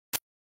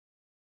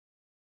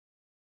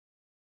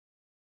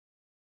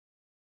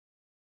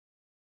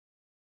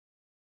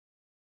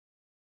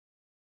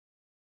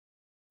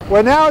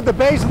We're now at the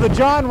base of the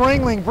John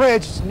Ringling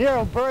Bridge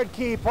near Bird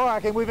Key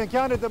Park, and we've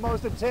encountered the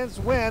most intense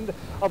wind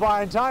of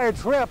our entire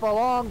trip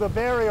along the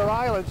barrier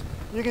islands.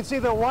 You can see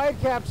the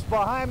whitecaps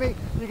behind me.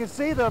 You can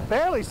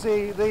barely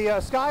see the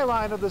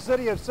skyline of the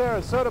city of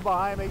Sarasota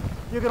behind me.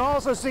 You can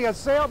also see a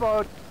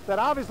sailboat that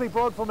obviously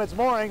broke from its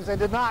moorings and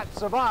did not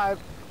survive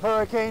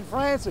Hurricane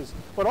Francis.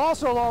 But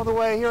also along the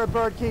way here at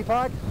Bird Key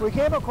Park, we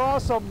came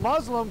across some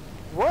Muslim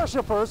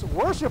worshipers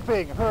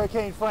worshiping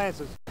Hurricane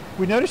Francis.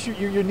 We noticed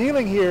you're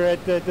kneeling here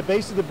at the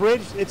base of the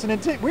bridge.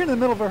 We're in the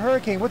middle of a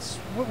hurricane. What's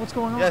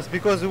going on? Yes,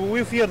 because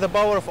we fear the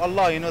power of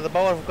Allah, the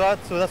power of God.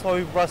 So that's why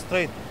we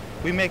prostrate.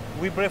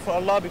 We pray for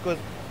Allah because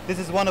this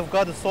is one of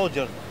God's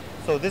soldiers.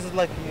 So this is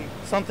like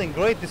something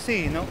great to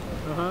see,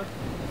 So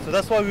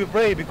that's why we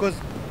pray, because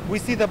we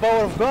see the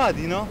power of God,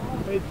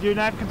 You're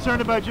not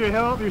concerned about your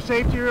health, your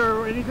safety,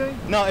 or anything?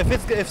 No,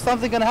 if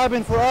something can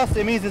happen for us,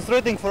 it means it's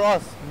written for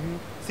us.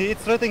 See,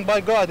 it's written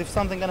by God if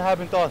something can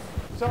happen to us.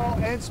 So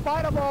in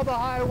spite of all the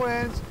high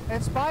winds,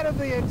 in spite of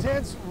the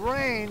intense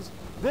rains,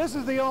 this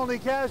is the only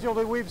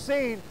casualty we've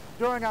seen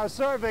during our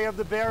survey of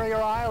the barrier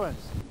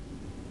islands.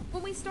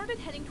 When we started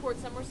heading toward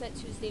Somerset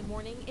Tuesday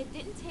morning, it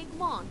didn't take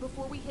long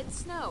before we hit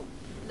snow.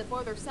 And the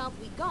farther south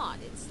we got,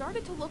 it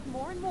started to look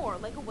more and more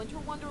like a winter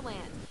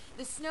wonderland.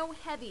 The snow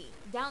heavy,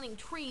 downing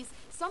trees,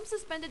 some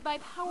suspended by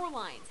power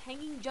lines,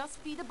 hanging just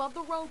feet above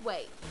the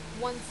roadway.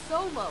 One so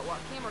low, our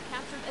camera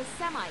captured a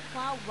semi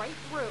plow right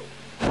through.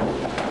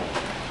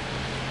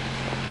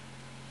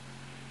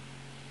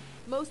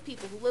 Most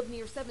people who live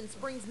near Seven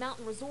Springs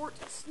Mountain Resort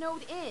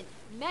snowed in,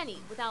 many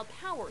without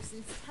power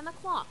since 10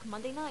 o'clock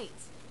Monday night.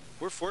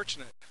 We're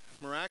fortunate,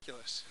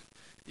 miraculous.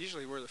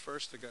 Usually we're the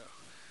first to go,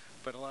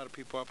 but a lot of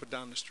people up and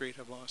down the street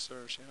have lost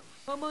theirs,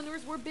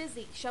 Homeowners were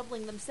busy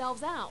shoveling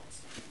themselves out.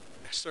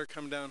 I start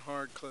coming down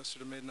hard closer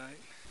to midnight.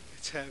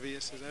 It's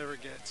heaviest it ever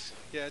gets.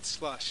 Yeah, it's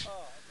slush.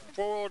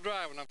 Four-wheel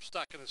drive and I'm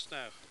stuck in the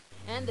snow.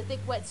 And the thick,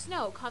 wet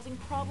snow causing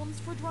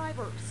problems for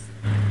drivers.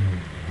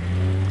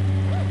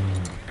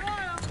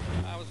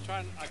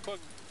 I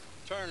couldn't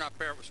turn up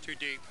there, it was too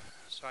deep.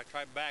 So I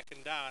tried backing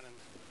down and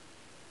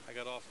I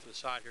got off to the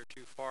side here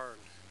too far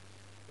and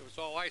it was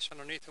all ice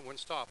underneath and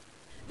wouldn't stop.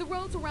 The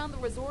roads around the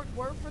resort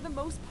were for the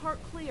most part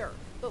clear,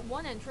 but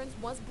one entrance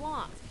was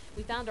blocked.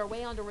 We found our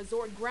way onto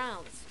resort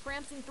grounds,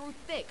 tramping through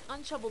thick,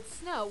 unshoveled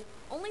snow,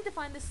 only to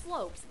find the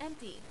slopes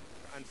empty.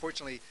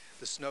 Unfortunately,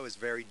 the snow is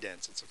very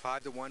dense. It's a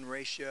 5-to-1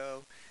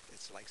 ratio.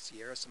 It's like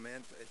Sierra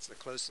cement. It's the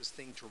closest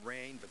thing to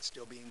rain, but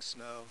still being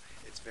snow.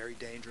 It's very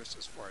dangerous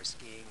as far as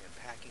skiing and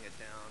packing it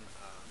down.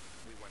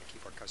 We want to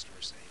keep our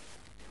customers safe.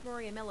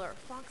 Maria Miller,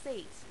 Fox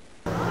 8.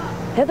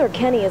 Heather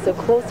Kenny is a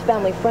close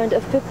family friend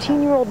of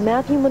 15-year-old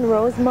Matthew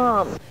Monroe's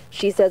mom.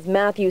 She says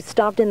Matthew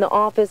stopped in the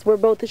office where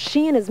both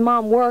she and his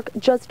mom work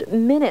just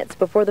minutes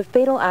before the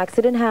fatal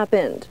accident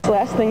happened. The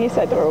last thing he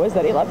said to her was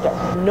that he loved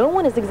her. No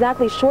one is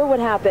exactly sure what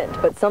happened,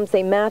 but some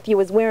say Matthew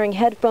was wearing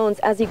headphones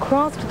as he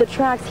crossed the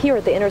tracks here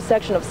at the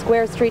intersection of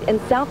Square Street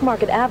and South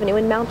Market Avenue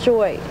in Mount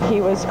Joy.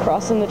 He was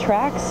crossing the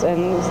tracks,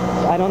 and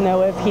I don't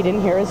know if he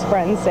didn't hear his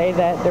friends say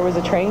that there was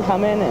a train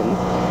coming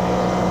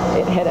and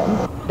it hit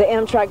him. The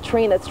Amtrak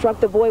train that struck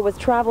the boy was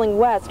traveling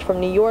west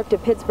from New York to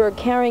Pittsburgh,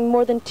 carrying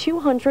more than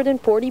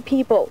 240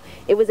 people.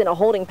 It was in a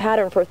holding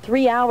pattern for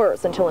 3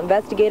 hours until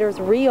investigators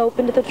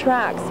reopened the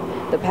tracks.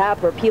 The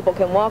path where people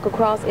can walk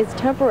across is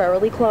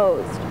temporarily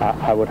closed.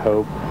 I would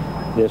hope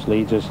this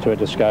leads us to a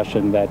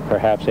discussion that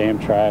perhaps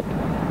Amtrak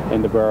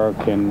and the borough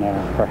can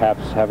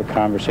perhaps have a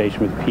conversation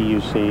with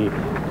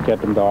PUC,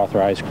 get them to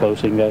authorize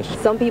closing this.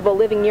 Some people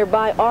living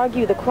nearby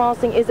argue the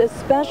crossing is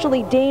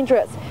especially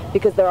dangerous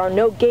because there are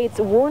no gates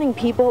warning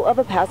people of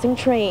a passing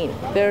train.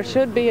 There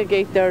should be a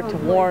gate there to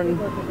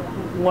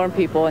warn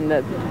people, and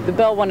the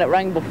bell, when it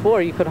rang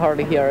before, you could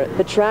hardly hear it.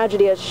 The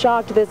tragedy has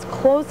shocked this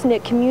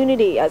close-knit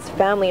community as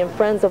family and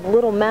friends of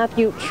little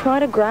Matthew try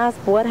to grasp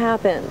what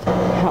happened.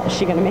 How is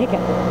she going to make it?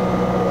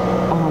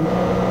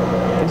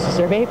 This is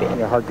her baby.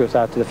 Your heart goes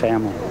out to the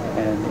family,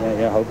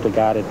 and I hope to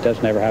God it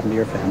doesn't ever happen to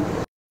your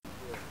family.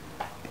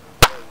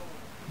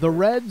 The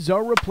Reds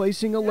are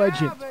replacing a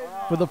legend.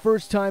 For the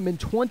first time in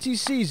 20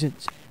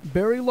 seasons,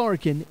 Barry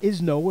Larkin is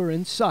nowhere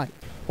in sight.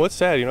 Well, it's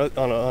sad,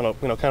 on a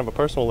kind of a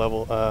personal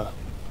level.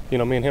 Me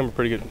and him are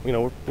pretty good.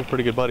 We're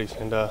pretty good buddies,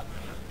 and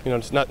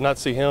just not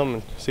see him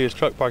and see his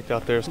truck parked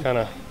out there is kind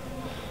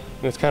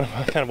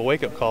of a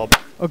wake-up call.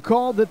 A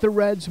call that the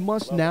Reds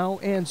must now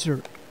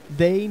answer.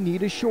 They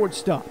need a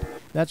shortstop.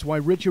 That's why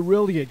Rich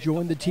Aurelia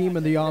joined the team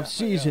in the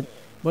offseason.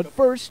 But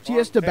first, he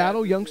has to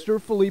battle youngster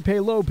Felipe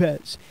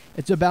Lopez.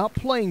 It's about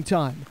playing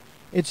time.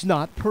 It's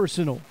not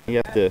personal.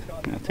 You have to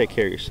take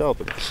care of yourself,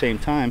 but at the same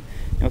time,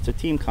 it's a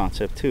team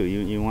concept too.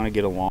 You want to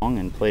get along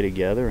and play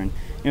together, and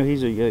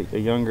he's a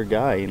younger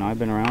guy. I've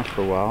been around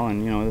for a while,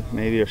 and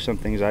maybe there's some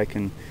things I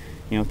can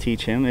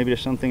teach him. Maybe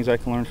there's some things I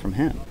can learn from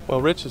him.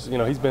 Well, Rich is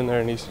he's been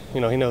there, and he's he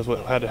knows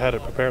how to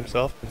prepare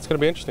himself. It's going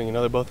to be interesting.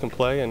 They both can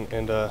play,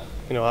 and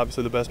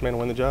obviously the best man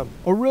will win the job.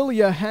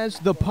 Aurelia has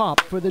the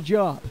pop for the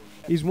job.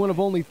 He's one of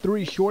only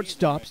 3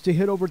 shortstops to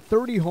hit over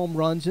 30 home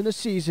runs in a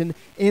season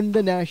in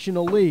the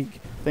National League.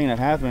 thing that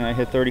happened. I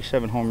hit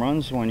 37 home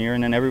runs one year,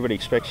 and then everybody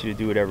expects you to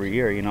do it every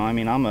year. You know, I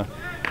mean,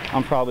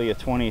 I'm probably a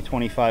 20,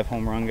 25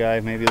 home run guy,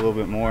 maybe a little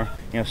bit more.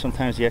 You know,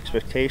 sometimes the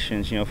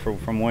expectations, you know,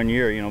 from 1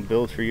 year, you know,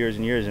 build for years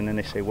and years, and then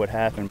they say, what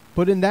happened?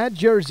 But in that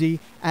jersey,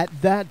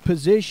 at that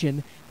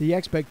position, the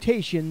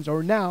expectations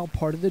are now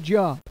part of the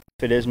job.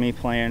 If it is me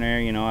playing there,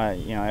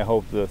 I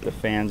hope the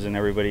fans and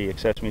everybody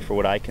accepts me for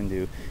what I can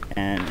do,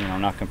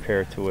 and not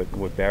compare it to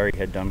what Barry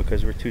had done,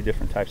 because we're two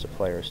different types of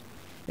players.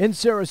 In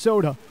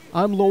Sarasota,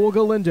 I'm Lowell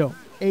Galindo,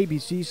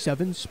 ABC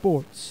 7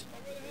 Sports.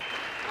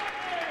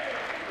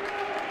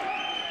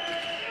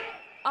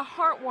 A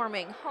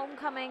heartwarming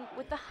homecoming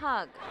with a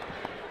hug,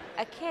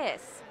 a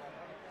kiss,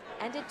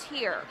 and a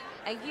tear,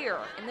 a year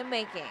in the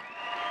making.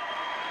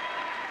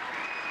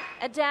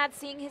 A dad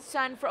seeing his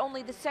son for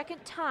only the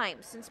second time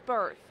since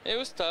birth. It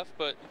was tough,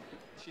 but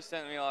she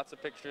sent me lots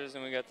of pictures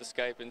and we got to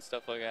Skype and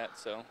stuff like that,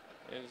 so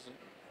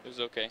it was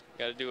okay.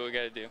 Got to do what we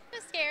got to do. It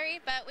was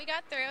scary, but we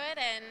got through it,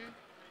 and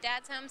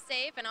Dad's home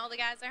safe and all the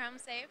guys are home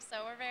safe,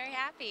 so we're very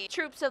happy.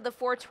 Troops of the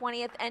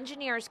 420th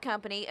Engineers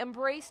Company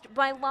embraced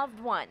by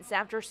loved ones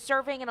after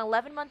serving an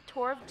 11-month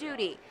tour of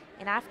duty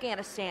in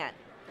Afghanistan.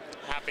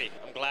 Happy.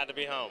 I'm glad to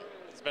be home.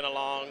 It's been a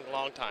long,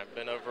 long time.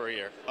 Been over a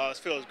year. Oh, it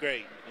feels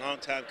great. Long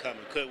time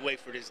coming. Couldn't wait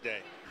for this day.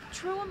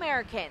 True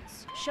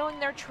Americans showing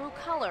their true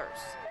colors.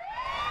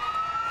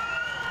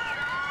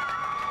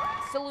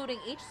 Saluting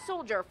each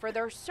soldier for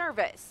their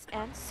service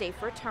and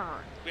safe return.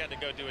 We had to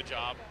go do a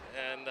job,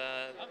 and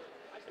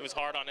it was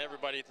hard on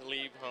everybody to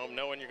leave home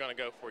knowing you're going to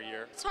go for a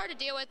year. It's hard to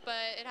deal with, but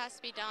it has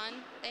to be done.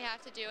 They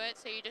have to do it,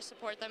 so you just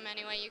support them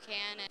any way you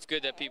can. It's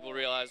good that people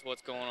realize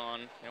what's going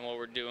on and what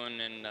we're doing,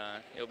 and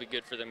it'll be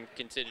good for them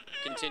to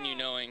continue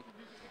knowing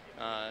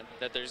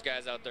that there's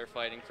guys out there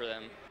fighting for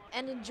them.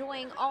 And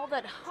enjoying all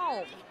that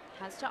home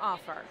has to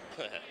offer.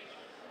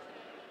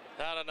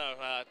 I don't know.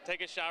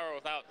 Take a shower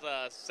without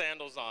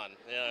sandals on.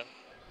 Yeah,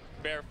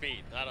 bare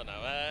feet. I don't know.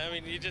 I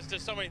mean,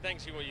 there's so many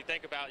things you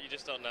think about, you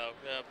just don't know.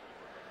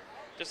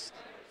 Just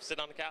sit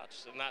on the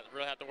couch and not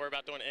really have to worry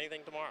about doing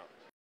anything tomorrow.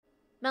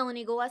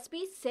 Melanie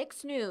Gillespie,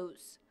 6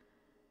 News.